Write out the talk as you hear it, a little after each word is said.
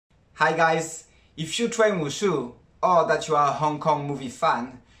Hi guys, if you train Wushu or that you are a Hong Kong movie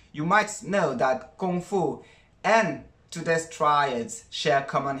fan, you might know that Kung Fu and today's Triads share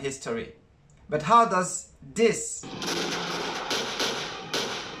common history. But how does this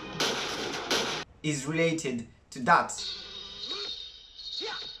is related to that?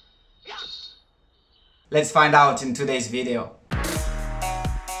 Let's find out in today's video.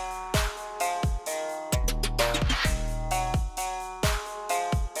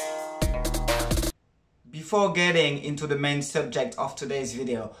 Before getting into the main subject of today's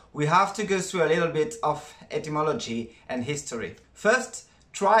video, we have to go through a little bit of etymology and history. First,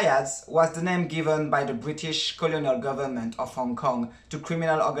 Triads was the name given by the British colonial government of Hong Kong to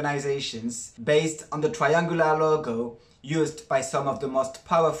criminal organizations based on the triangular logo used by some of the most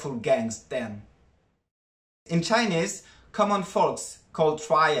powerful gangs then. In Chinese, common folks called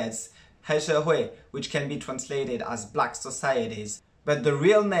Triads Heishehui, which can be translated as black societies, but the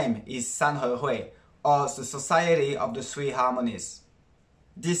real name is Sanhehui, or the Society of the Three Harmonies.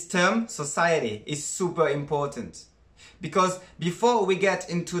 This term, society, is super important because before we get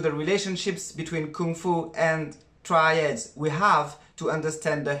into the relationships between Kung Fu and Triads, we have to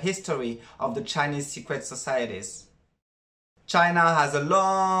understand the history of the Chinese secret societies. China has a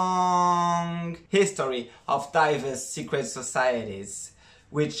long history of diverse secret societies,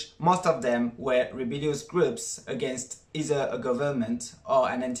 which most of them were rebellious groups against either a government or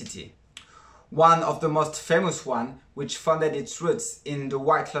an entity. One of the most famous one, which founded its roots in the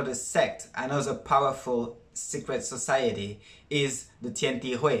White Lotus sect, another powerful secret society, is the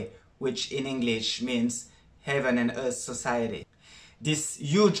Tiantihui, which in English means Heaven and Earth Society. This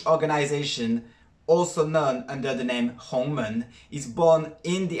huge organization, also known under the name Hongmen, is born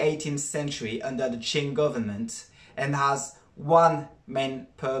in the 18th century under the Qing government and has one main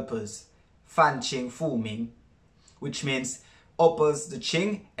purpose, Fan Qing Fu Ming, which means oppose the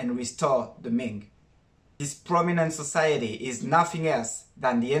Qing and restore the Ming. This prominent society is nothing else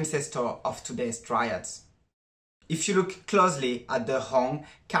than the ancestor of today's Triads. If you look closely at the Hong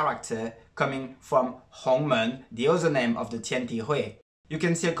character coming from Hongmen, the other name of the Tiantihui, you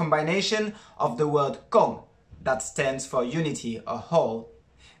can see a combination of the word Gong, that stands for unity or whole.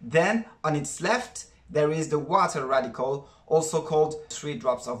 Then on its left there is the water radical, also called 3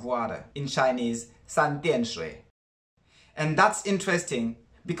 drops of water, in Chinese 三点水. And that's interesting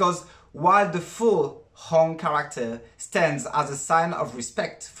because while the full Hong character stands as a sign of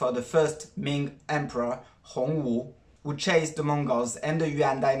respect for the first Ming Emperor Hongwu, who chased the Mongols and the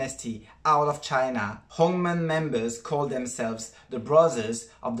Yuan dynasty out of China, Hongmen members call themselves the Brothers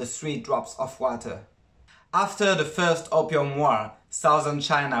of the 3 drops of water. After the First Opium War, southern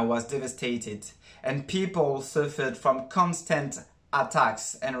China was devastated and people suffered from constant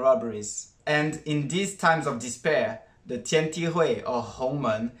attacks and robberies. And in these times of despair, the Tiantihui or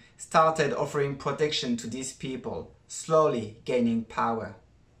Hongmen started offering protection to these people, slowly gaining power.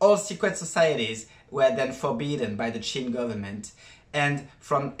 All secret societies were then forbidden by the Qing government, and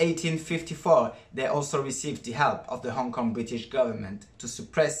from 1854 they also received the help of the Hong Kong British government to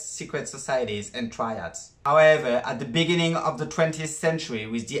suppress secret societies and triads. However, at the beginning of the 20th century,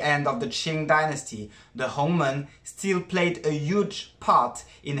 with the end of the Qing dynasty, the Hongmen still played a huge part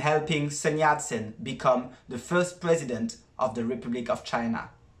in helping Sun Yat-sen become the first president of the Republic of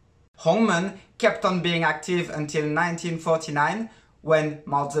China. Hongmen kept on being active until 1949, when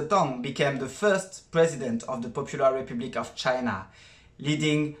Mao Zedong became the first president of the Popular Republic of China,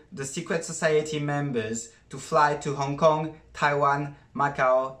 leading the secret society members to fly to Hong Kong, Taiwan,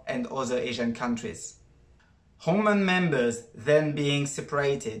 Macau, and other Asian countries. Hongmen members then being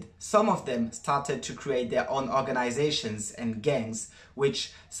separated, some of them started to create their own organizations and gangs,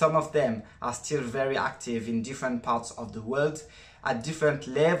 which some of them are still very active in different parts of the world, at different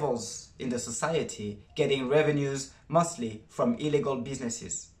levels in the society, getting revenues mostly from illegal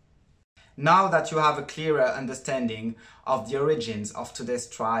businesses. Now that you have a clearer understanding of the origins of today's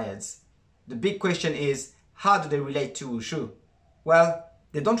Triads, the big question is, how do they relate to Wushu? Well,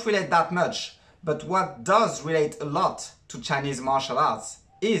 they don't relate that much, but what does relate a lot to Chinese martial arts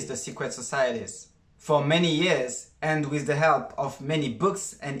is the secret societies. For many years, and with the help of many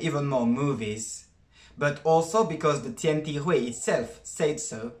books and even more movies, but also because the Tiantihui itself said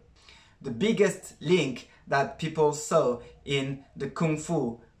so, the biggest link that people saw in the Kung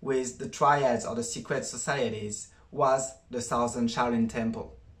Fu with the Triads or the secret societies was the Southern Shaolin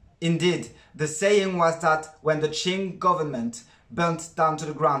Temple. Indeed, the saying was that when the Qing government burnt down to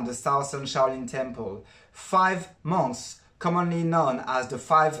the ground the Southern Shaolin Temple, 5 monks, commonly known as the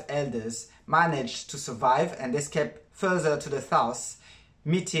 5 Elders, managed to survive and escape further to the south,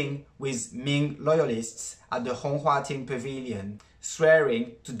 meeting with Ming loyalists at the Honghuating Pavilion,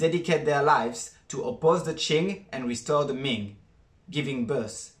 swearing to dedicate their lives to oppose the Qing and restore the Ming, giving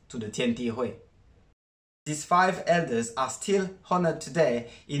birth to the Tiantihui. These 5 elders are still honored today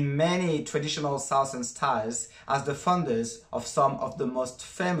in many traditional Southern styles as the founders of some of the most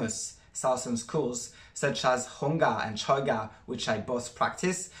famous Southern schools, such as Hongga and Choiga, which I both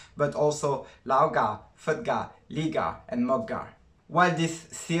practice, but also Laoga, Photga, Liga and Mokga. While this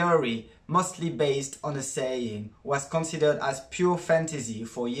theory, mostly based on a saying, was considered as pure fantasy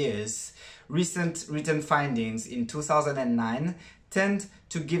for years, recent written findings in 2009 tend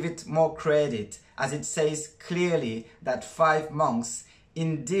to give it more credit, as it says clearly that 5 monks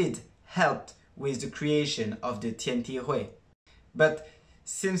indeed helped with the creation of the Tiantihui. But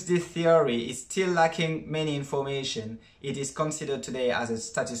since this theory is still lacking many information, it is considered today as a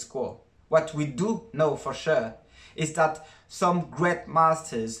status quo. What we do know for sure is that some great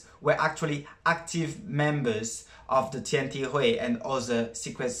masters were actually active members of the Tiantihui and other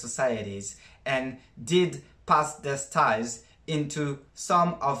secret societies, and did pass their styles into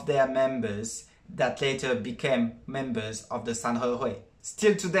some of their members that later became members of the Sanhehui.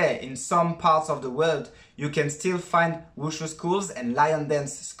 Still today, in some parts of the world, you can still find Wushu schools and lion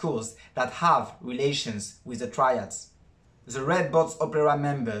dance schools that have relations with the Triads. The Red Boats Opera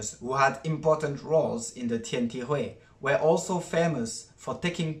members, who had important roles in the Tiantihui, were also famous for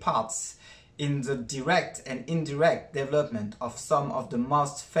taking parts in the direct and indirect development of some of the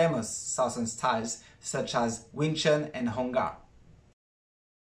most famous Southern styles, such as Wing Chun and Hongga.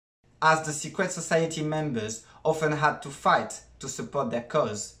 As the secret society members often had to fight to support their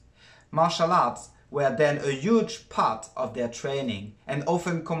cause, martial arts were then a huge part of their training and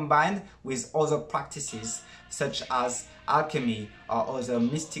often combined with other practices such as alchemy or other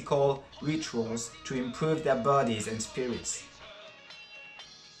mystical rituals to improve their bodies and spirits.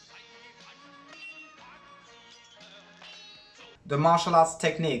 The martial arts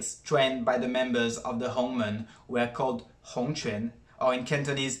techniques trained by the members of the Hongmen were called Hongquan, or in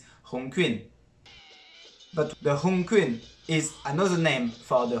Cantonese, Hongquin. But the Hongquin is another name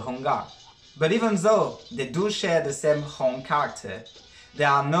for the Hongga. But even though they do share the same Hong character, there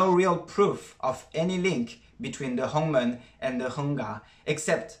are no real proof of any link between the Hongmen and the Hongga,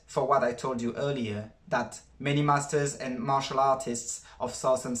 except for what I told you earlier, that many masters and martial artists of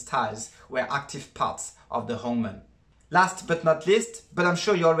Southern styles were active parts of the Hongmen. Last but not least, but I'm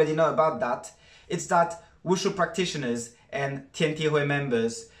sure you already know about that, it's that Wushu practitioners and Tiantihui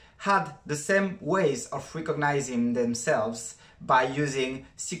members had the same ways of recognizing themselves by using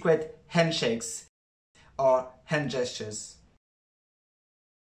secret handshakes or hand gestures.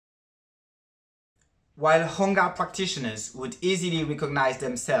 While Hongga practitioners would easily recognize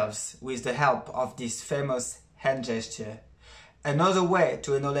themselves with the help of this famous hand gesture, another way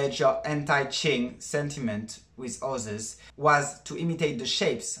to acknowledge your anti-Qing sentiment with others was to imitate the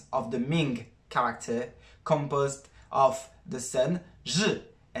shapes of the Ming character composed of the sun, Zhi,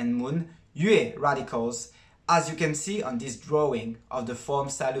 and moon, Yue radicals, as you can see on this drawing of the form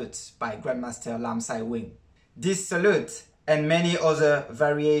salute by Grandmaster Lam Sai Wing. This salute and many other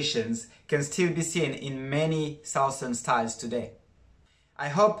variations can still be seen in many Southern styles today. I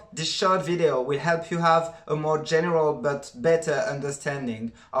hope this short video will help you have a more general but better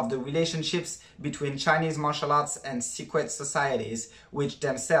understanding of the relationships between Chinese martial arts and secret societies, which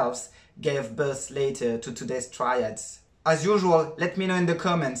themselves gave birth later to today's Triads. As usual, let me know in the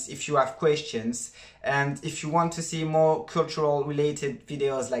comments if you have questions and if you want to see more cultural related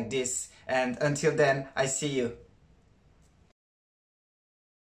videos like this. And until then, I see you.